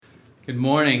Good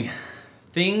morning.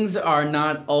 Things are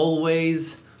not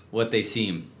always what they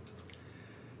seem.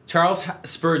 Charles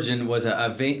Spurgeon was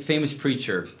a famous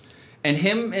preacher, and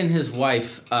him and his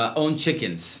wife owned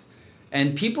chickens.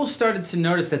 And people started to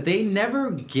notice that they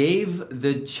never gave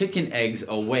the chicken eggs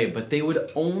away, but they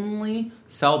would only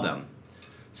sell them.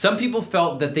 Some people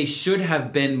felt that they should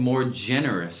have been more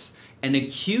generous and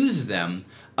accused them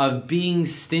of being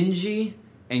stingy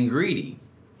and greedy.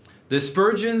 The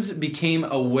Spurgeons became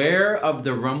aware of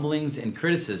the rumblings and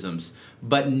criticisms,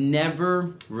 but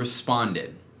never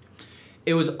responded.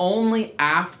 It was only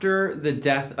after the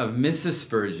death of Mrs.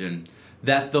 Spurgeon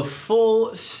that the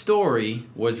full story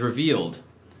was revealed.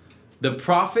 The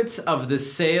profits of the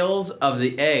sales of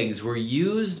the eggs were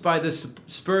used by the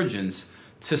Spurgeons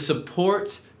to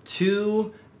support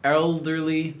two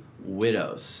elderly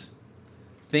widows.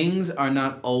 Things are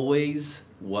not always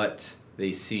what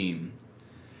they seem.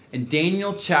 In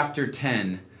Daniel chapter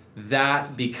 10,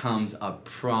 that becomes a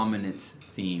prominent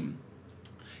theme.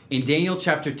 In Daniel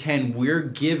chapter 10, we're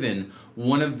given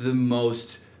one of the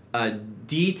most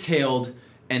detailed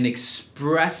and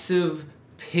expressive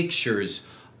pictures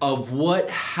of what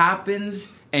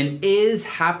happens and is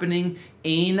happening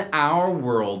in our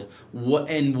world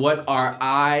and what our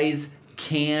eyes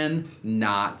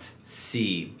cannot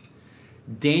see.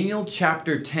 Daniel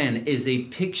chapter 10 is a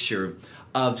picture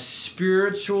of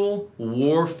spiritual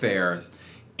warfare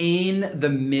in the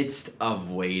midst of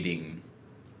waiting.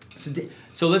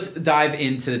 So let's dive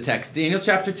into the text. Daniel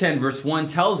chapter 10 verse 1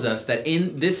 tells us that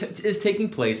this is taking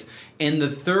place in the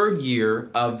third year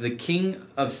of the king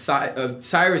of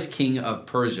Cyrus, king of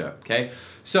Persia. Okay,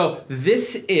 so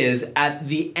this is at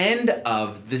the end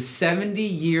of the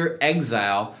 70-year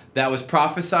exile that was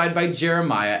prophesied by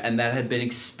Jeremiah and that had been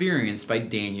experienced by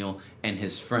Daniel and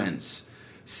his friends.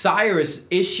 Cyrus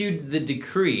issued the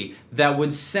decree that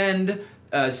would send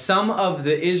some of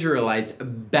the Israelites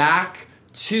back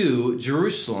to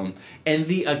Jerusalem, and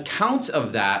the account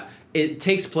of that, it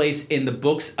takes place in the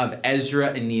books of Ezra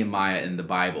and Nehemiah in the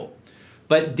Bible.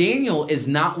 But Daniel is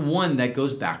not one that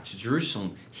goes back to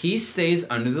Jerusalem. He stays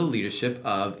under the leadership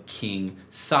of King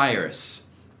Cyrus.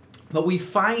 But we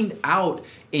find out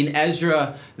in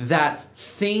Ezra that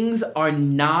things are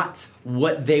not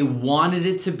what they wanted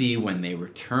it to be when they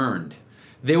returned.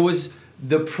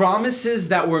 The promises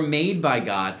that were made by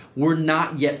God were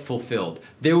not yet fulfilled.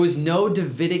 There was no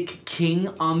Davidic king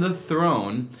on the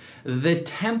throne. The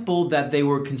temple that they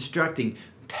were constructing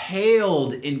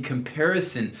paled in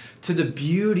comparison to the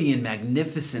beauty and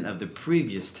magnificence of the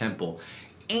previous temple.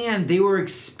 And they were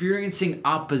experiencing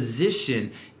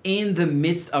opposition in the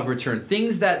midst of return.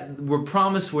 Things that were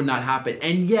promised would not happen.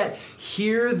 And yet,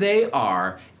 here they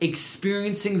are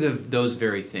experiencing those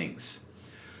very things.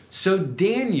 So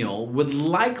Daniel would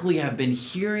likely have been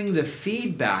hearing the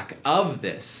feedback of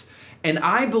this. And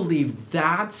I believe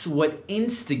that's what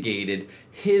instigated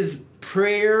his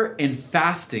prayer and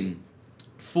fasting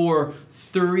for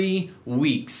 3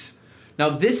 weeks. Now,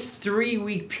 this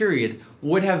 3-week period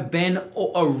would have been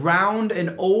around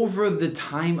and over the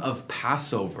time of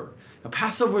Passover. Now,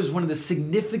 Passover is one of the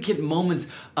significant moments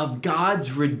of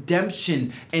God's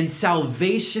redemption and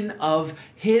salvation of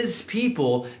his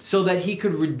people so that he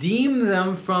could redeem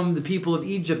them from the people of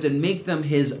Egypt and make them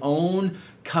his own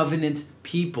covenant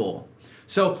people.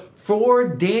 So for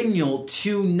Daniel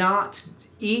to not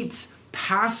eat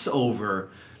Passover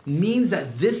means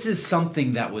that this is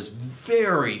something that was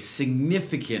very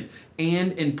significant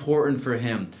and important for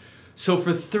him. So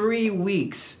for 3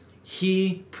 weeks,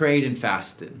 he prayed and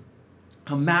fasted.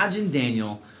 Imagine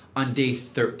Daniel on day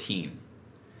 13.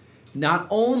 Not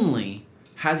only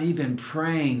has he been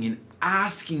praying and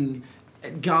asking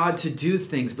God to do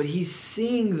things, but he's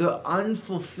seeing the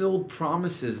unfulfilled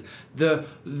promises, the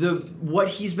what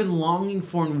he's been longing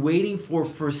for and waiting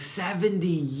for 70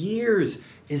 years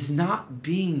is not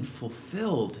being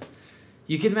fulfilled.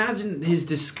 You can imagine his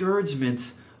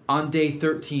discouragements on day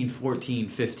 13, 14,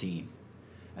 15.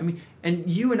 I mean, and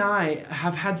you and I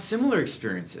have had similar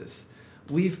experiences.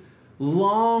 We've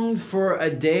longed for a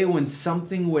day when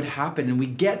something would happen, and we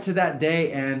get to that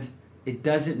day and it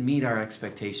doesn't meet our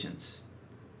expectations.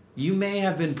 You may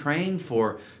have been praying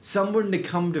for someone to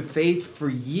come to faith for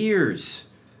years,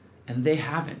 and they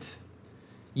haven't.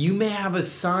 You may have a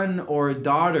son or a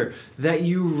daughter that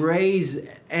you raise,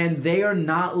 and they are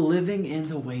not living in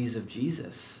the ways of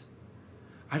Jesus.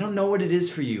 I don't know what it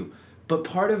is for you, but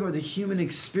part of the human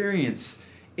experience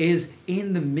is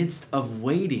in the midst of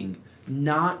waiting,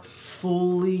 not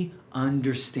fully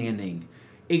understanding,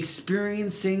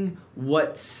 experiencing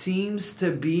what seems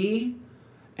to be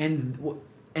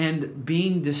and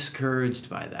being discouraged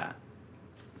by that.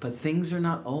 but things are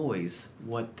not always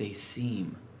what they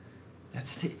seem.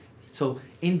 So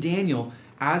in Daniel,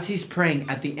 as he's praying,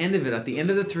 at the end of it, at the end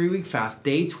of the 3-week fast,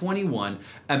 day 21,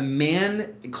 a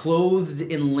man clothed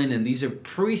in linen. These are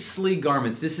priestly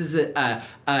garments. This is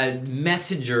a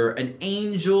messenger, an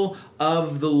angel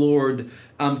of the Lord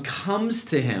comes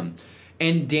to him.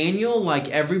 And Daniel, like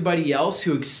everybody else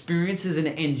who experiences an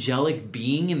angelic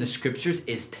being in the scriptures,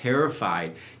 is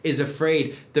terrified, is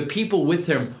afraid. The people with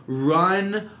him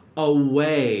run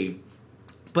away.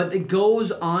 But it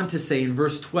goes on to say in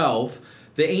verse 12,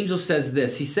 the angel says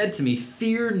this. He said to me,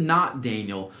 "Fear not,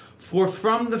 Daniel, for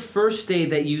from the first day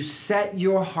that you set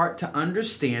your heart to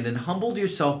understand and humbled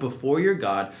yourself before your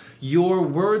God, your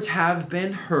words have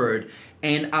been heard,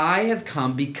 and I have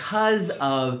come because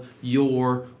of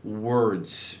your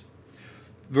words."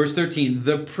 Verse 13,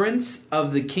 "The prince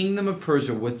of the kingdom of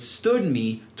Persia withstood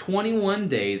me 21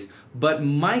 days, but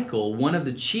Michael, one of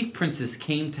the chief princes,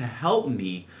 came to help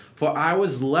me, for I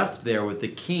was left there with the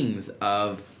kings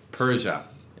of Persia."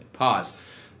 Pause.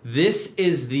 This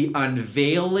is the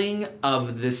unveiling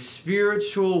of the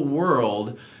spiritual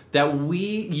world that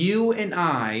you and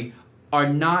I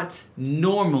are not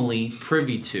normally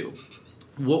privy to.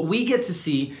 What we get to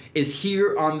see is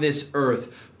here on this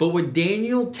earth. But what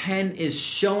Daniel 10 is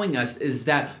showing us is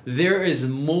that there is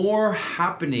more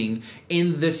happening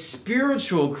in the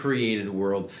spiritual created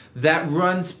world that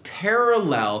runs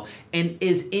parallel and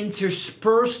is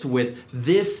interspersed with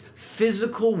this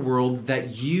physical world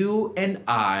that you and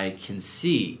I can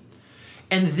see.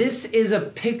 And this is a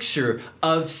picture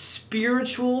of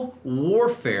spiritual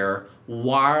warfare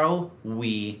while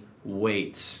we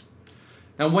wait.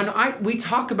 Now, when we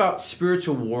talk about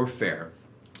spiritual warfare,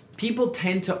 people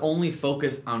tend to only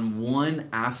focus on one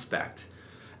aspect.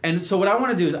 And so what I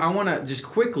want to do is I want to just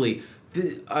quickly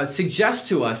suggest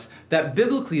to us that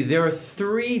biblically there are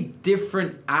 3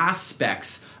 different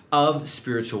aspects of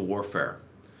spiritual warfare.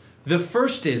 The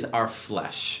first is our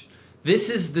flesh. This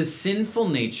is the sinful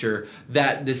nature,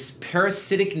 that this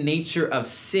parasitic nature of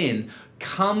sin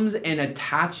comes and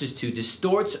attaches to,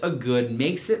 distorts a good,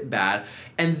 makes it bad.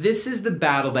 And this is the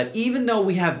battle that even though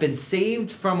we have been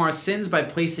saved from our sins by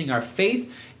placing our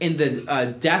faith in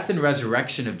the death and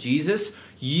resurrection of Jesus,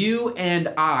 you and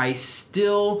I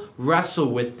still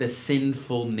wrestle with the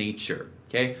sinful nature.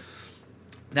 Okay?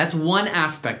 That's one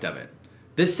aspect of it.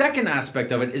 The second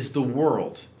aspect of it is the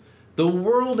world. The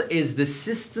world is the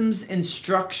systems and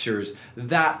structures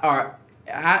that are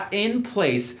in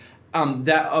place and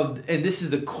this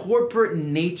is the corporate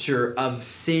nature of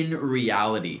sin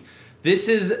reality. This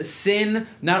is sin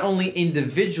not only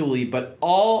individually, but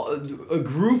a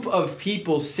group of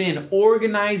people sin,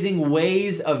 organizing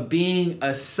ways of being,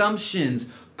 assumptions,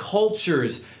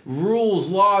 cultures, rules,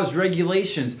 laws,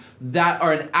 regulations that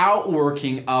are an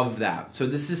outworking of that. So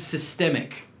this is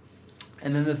systemic.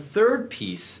 And then the third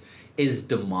piece is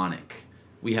demonic.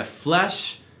 We have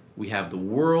flesh, we have the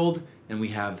world, and we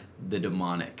have the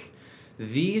demonic.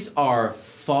 These are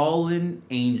fallen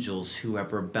angels who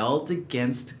have rebelled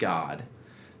against God,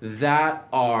 that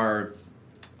are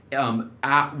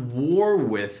at war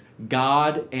with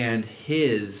God and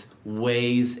his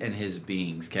ways and his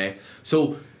beings, okay?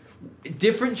 So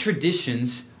different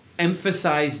traditions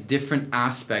emphasize different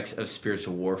aspects of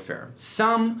spiritual warfare.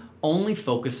 Some only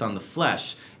focus on the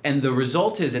flesh, and the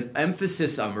result is an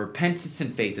emphasis on repentance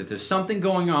and faith. If there's something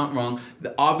going on wrong,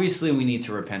 obviously we need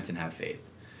to repent and have faith.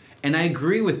 And I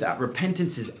agree with that.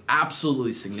 Repentance is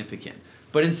absolutely significant.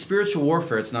 But in spiritual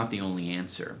warfare, it's not the only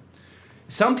answer.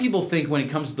 Some people think when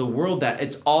it comes to the world that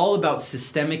it's all about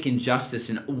systemic injustice,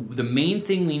 and the main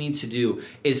thing we need to do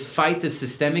is fight the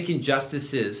systemic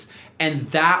injustices, and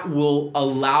that will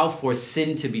allow for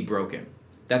sin to be broken.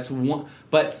 That's one,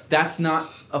 but that's not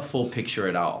a full picture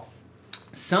at all.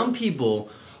 Some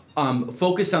people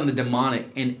focus on the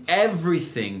demonic, and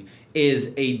everything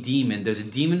is a demon. There's a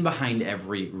demon behind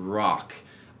every rock.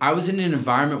 I was in an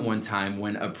environment one time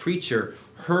when a preacher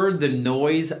heard the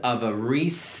noise of a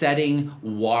resetting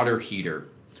water heater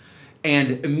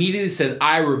and immediately says,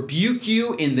 "I rebuke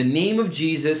you in the name of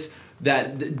Jesus,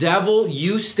 that the devil,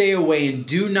 you stay away and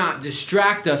do not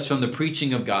distract us from the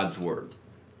preaching of God's word."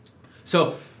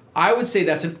 So I would say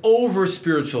that's an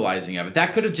over-spiritualizing of it.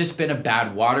 That could have just been a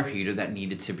bad water heater that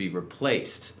needed to be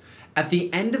replaced. At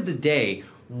the end of the day,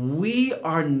 we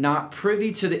are not privy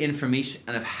to the information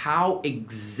of how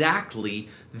exactly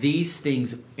these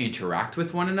things interact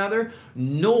with one another,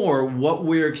 nor what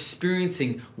we're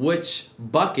experiencing, which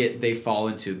bucket they fall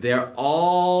into. They're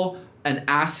all an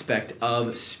aspect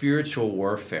of spiritual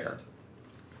warfare.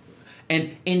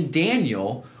 And in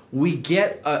Daniel, we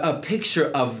get a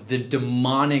picture of the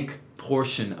demonic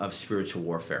portion of spiritual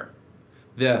warfare,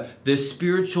 the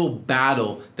spiritual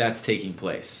battle that's taking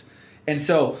place. And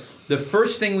so the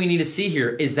first thing we need to see here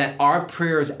is that our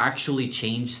prayers actually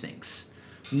change things.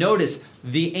 Notice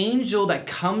the angel that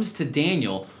comes to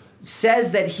Daniel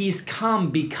says that he's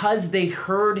come because they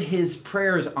heard his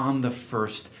prayers on the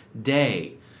first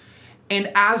day.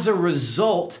 And as a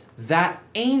result, that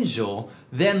angel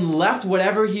then left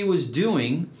whatever he was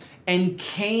doing and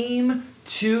came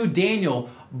to Daniel,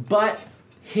 but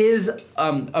his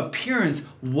appearance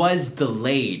was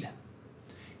delayed.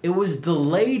 It was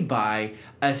delayed by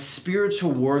a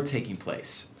spiritual war taking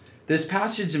place. This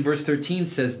passage in verse 13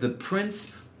 says, the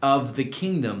prince of the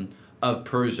kingdom of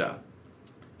Persia.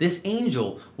 This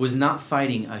angel was not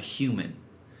fighting a human.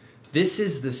 This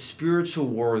is the spiritual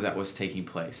war that was taking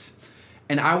place.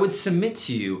 And I would submit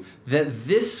to you that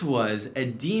this was a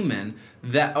demon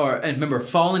that, or remember,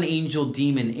 fallen angel,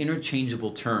 demon,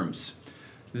 interchangeable terms.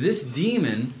 This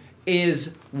demon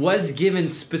was given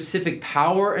specific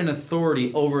power and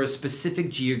authority over a specific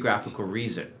geographical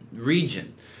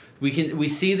region. We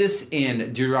see this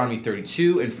in Deuteronomy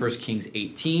 32 and 1 Kings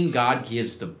 18. God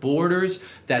gives the borders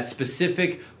that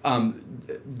specific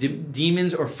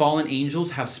demons or fallen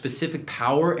angels have specific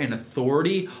power and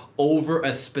authority over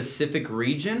a specific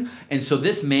region. And so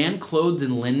this man clothed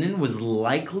in linen was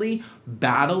likely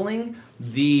battling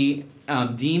the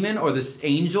demon or this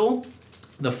angel,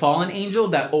 the fallen angel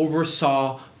that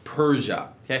oversaw Persia.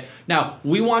 Okay. Now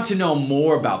we want to know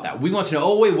more about that. We want to know.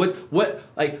 Oh wait, what?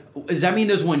 Like, does that mean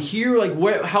there's one here? Like,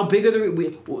 where? How big are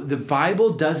the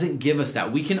Bible doesn't give us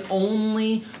that. We can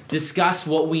only discuss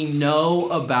what we know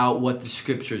about what the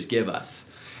scriptures give us.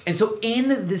 And so,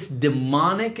 in this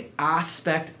demonic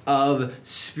aspect of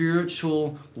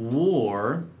spiritual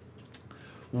war,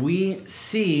 we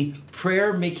see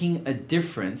prayer making a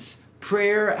difference.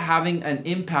 Prayer having an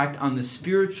impact on the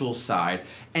spiritual side,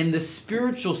 and the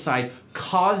spiritual side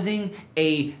causing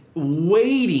a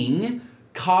waiting,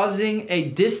 causing a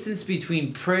distance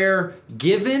between prayer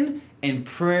given and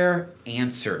prayer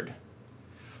answered.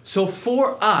 So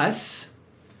for us,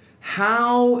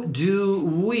 how do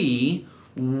we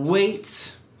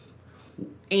wait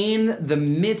in the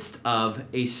midst of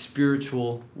a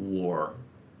spiritual war?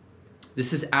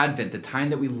 This is Advent, the time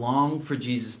that we long for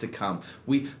Jesus to come.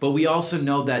 But we also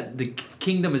know that the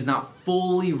kingdom is not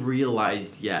fully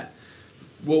realized yet.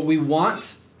 What we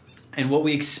want and what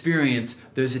we experience,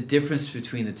 there's a difference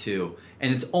between the two.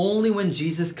 And it's only when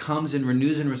Jesus comes and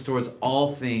renews and restores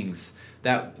all things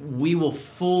that we will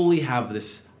fully have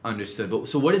this understood.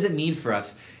 So what does it mean for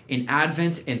us in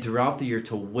Advent and throughout the year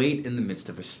to wait in the midst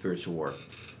of a spiritual war?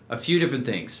 A few different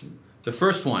things. The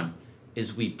first one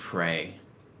is we pray.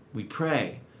 We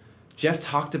pray. Jeff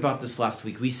talked about this last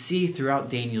week. We see throughout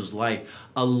Daniel's life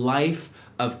a life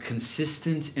of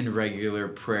consistent and regular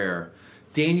prayer.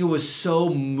 Daniel was so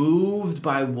moved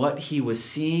by what he was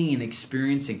seeing and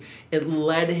experiencing. It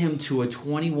led him to a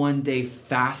 21-day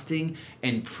fasting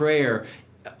and prayer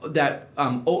that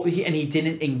and he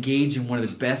didn't engage in one of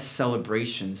the best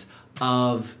celebrations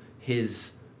of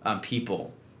his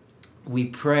people. We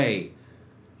pray.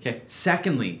 Okay.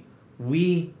 Secondly,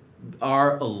 we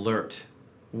are alert.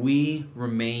 We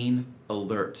remain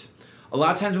alert. A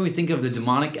lot of times when we think of the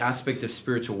demonic aspect of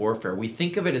spiritual warfare, we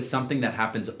think of it as something that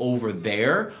happens over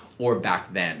there or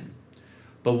back then.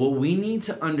 But what we need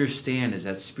to understand is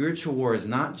that spiritual war is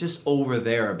not just over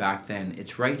there or back then.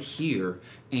 It's right here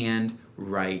and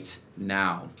right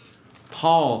now.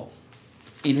 Paul,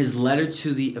 in his letter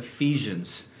to the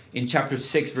Ephesians, in chapter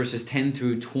 6, verses 10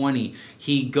 through 20,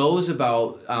 he goes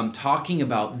about talking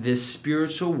about this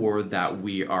spiritual war that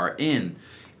we are in.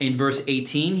 In verse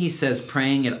 18, he says,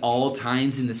 praying at all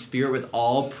times in the Spirit with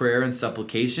all prayer and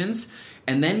supplications.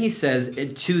 And then he says,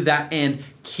 to that end,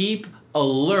 keep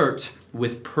alert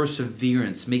with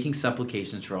perseverance, making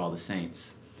supplications for all the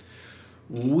saints.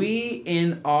 We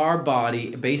in our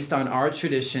body, based on our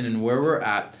tradition and where we're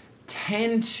at,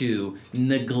 tend to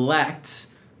neglect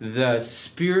the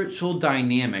spiritual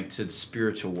dynamic to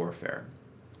spiritual warfare.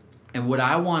 And what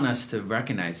I want us to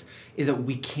recognize is that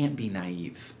we can't be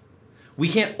naive. We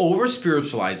can't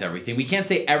over-spiritualize everything. We can't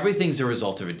say everything's a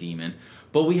result of a demon.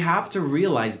 But we have to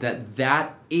realize that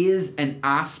that is an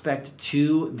aspect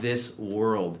to this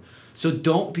world. So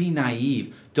don't be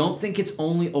naive. Don't think it's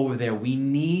only over there. We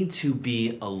need to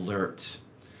be alert.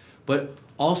 But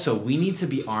also, we need to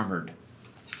be armored.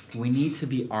 We need to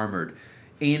be armored.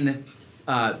 In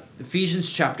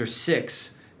Ephesians chapter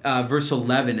 6, verse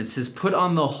 11, it says, put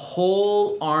on the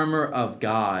whole armor of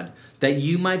God, that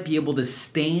you might be able to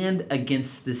stand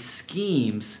against the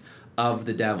schemes of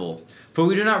the devil. For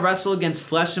we do not wrestle against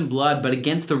flesh and blood, but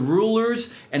against the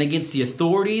rulers and against the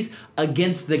authorities,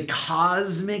 against the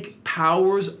cosmic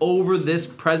powers over this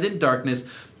present darkness,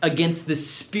 against the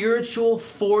spiritual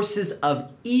forces of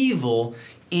evil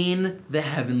in the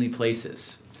heavenly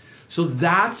places. So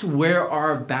that's where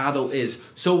our battle is.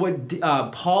 So what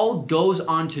Paul goes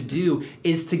on to do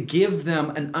is to give them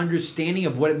an understanding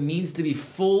of what it means to be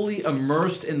fully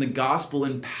immersed in the gospel,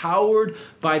 empowered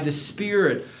by the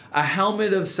Spirit, a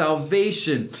helmet of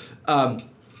salvation,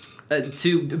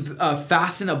 to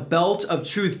fasten a belt of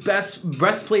truth,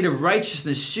 breastplate of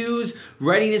righteousness, shoes,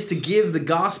 readiness to give the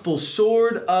gospel,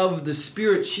 sword of the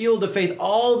Spirit, shield of faith.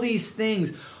 All these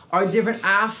things are different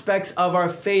aspects of our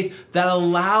faith that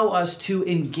allow us to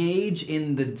engage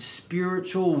in the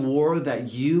spiritual war that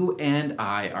you and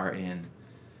I are in.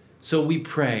 So we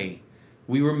pray,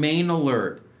 we remain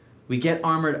alert, we get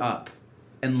armored up,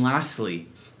 and lastly,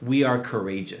 we are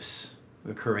courageous.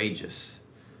 We're courageous.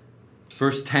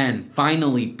 Verse 10,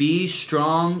 finally, be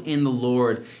strong in the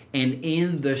Lord and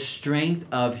in the strength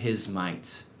of his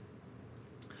might.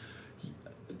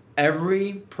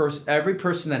 Every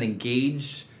person that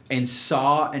engaged and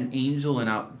saw an angel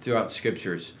throughout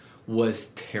scriptures was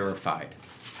terrified.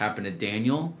 Happened to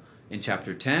Daniel in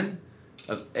chapter 10.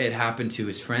 It happened to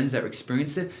his friends that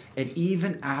experienced it. It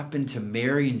even happened to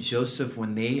Mary and Joseph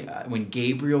when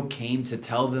Gabriel came to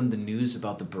tell them the news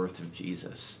about the birth of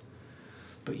Jesus.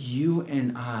 But you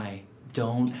and I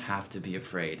don't have to be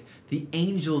afraid. The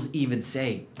angels even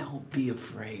say, don't be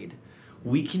afraid.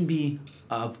 We can be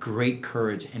of great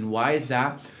courage. And why is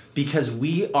that? Because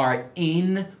we are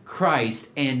in Christ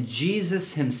and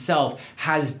Jesus himself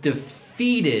has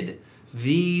defeated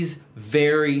these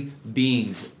very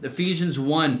beings. Ephesians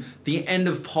 1, the end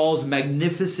of Paul's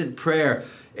magnificent prayer,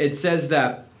 it says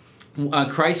that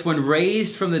Christ, when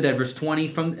raised from the dead, verse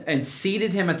 20, and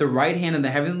seated him at the right hand in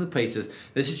the heavenly places,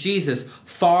 this is Jesus,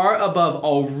 far above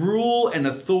all rule and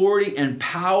authority and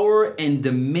power and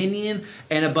dominion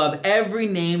and above every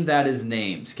name that is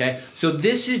named. Okay, so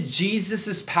this is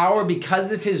Jesus's power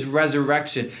because of his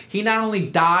resurrection. He not only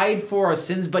died for our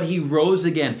sins, but he rose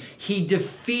again. He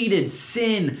defeated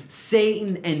sin,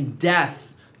 Satan, and death.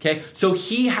 Okay, so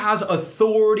he has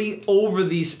authority over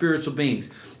these spiritual beings.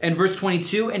 And verse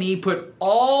 22, and he put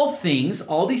all these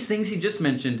things he just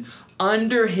mentioned,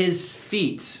 under his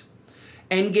feet,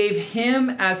 and gave him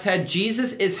as head.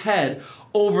 Jesus is head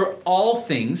over all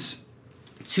things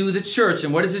to the church.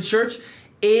 And what is the church?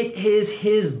 It is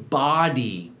his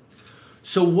body.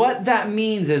 So what that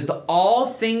means is all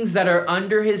things that are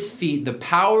under his feet, the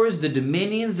powers, the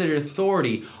dominions, the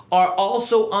authority, are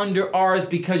also under ours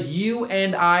because you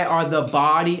and I are the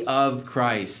body of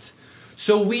Christ.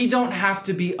 So we don't have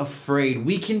to be afraid.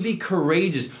 We can be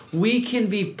courageous. We can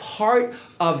be part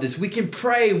of this. We can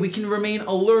pray. We can remain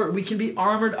alert. We can be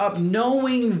armored up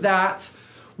knowing that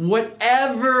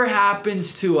whatever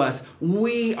happens to us,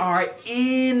 we are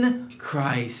in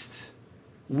Christ.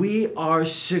 We are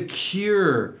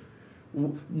secure.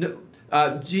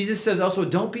 Jesus says also,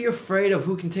 don't be afraid of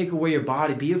who can take away your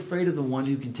body. Be afraid of the one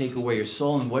who can take away your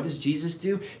soul. And what does Jesus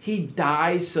do? He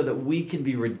dies so that we can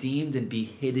be redeemed and be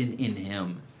hidden in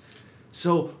him.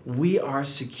 So we are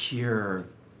secure.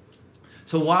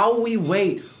 So while we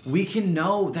wait, we can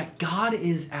know that God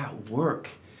is at work.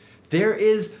 There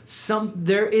is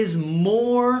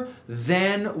more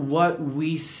than what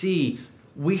we see.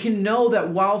 We can know that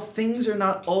while things are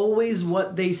not always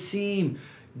what they seem,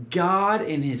 God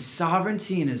in his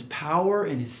sovereignty and his power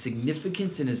and his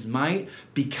significance and his might,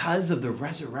 because of the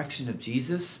resurrection of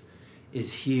Jesus,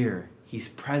 is here. He's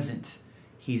present.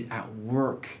 He's at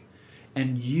work.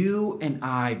 And you and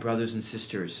I, brothers and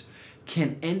sisters,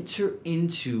 can enter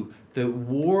into the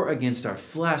war against our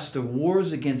flesh, the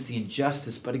wars against the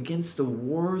injustice, but against the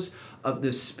wars of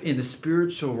in the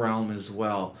spiritual realm as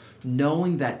well,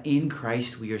 knowing that in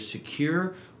Christ we are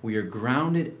secure, we are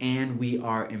grounded, and we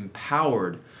are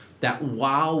empowered, that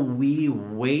while we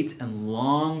wait and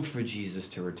long for Jesus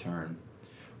to return,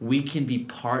 we can be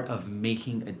part of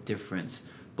making a difference,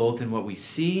 both in what we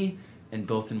see and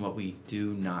both in what we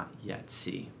do not yet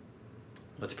see.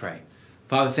 Let's pray.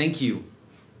 Father, thank you.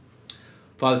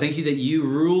 Father, thank you that you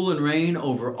rule and reign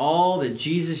over all, that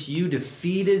Jesus, you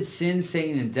defeated sin,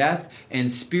 Satan, and death,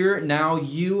 and Spirit, now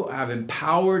you have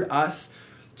empowered us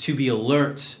to be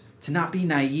alert, to not be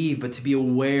naive, but to be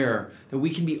aware, that we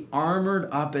can be armored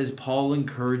up as Paul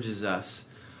encourages us.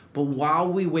 But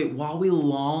while we wait, while we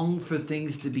long for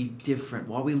things to be different,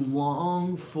 while we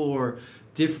long for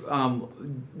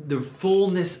the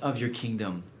fullness of your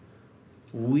kingdom,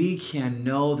 we can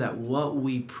know that what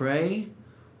we pray,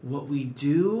 what we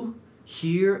do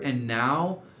here and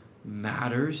now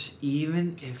matters,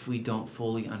 even if we don't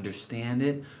fully understand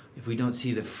it, if we don't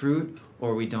see the fruit,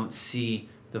 or we don't see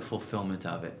the fulfillment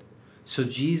of it. So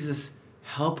Jesus,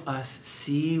 help us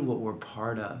see what we're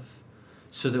part of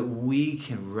so that we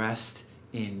can rest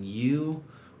in you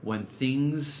when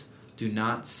things do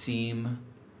not seem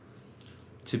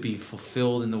to be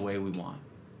fulfilled in the way we want.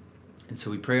 And so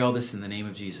we pray all this in the name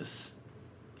of Jesus.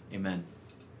 Amen.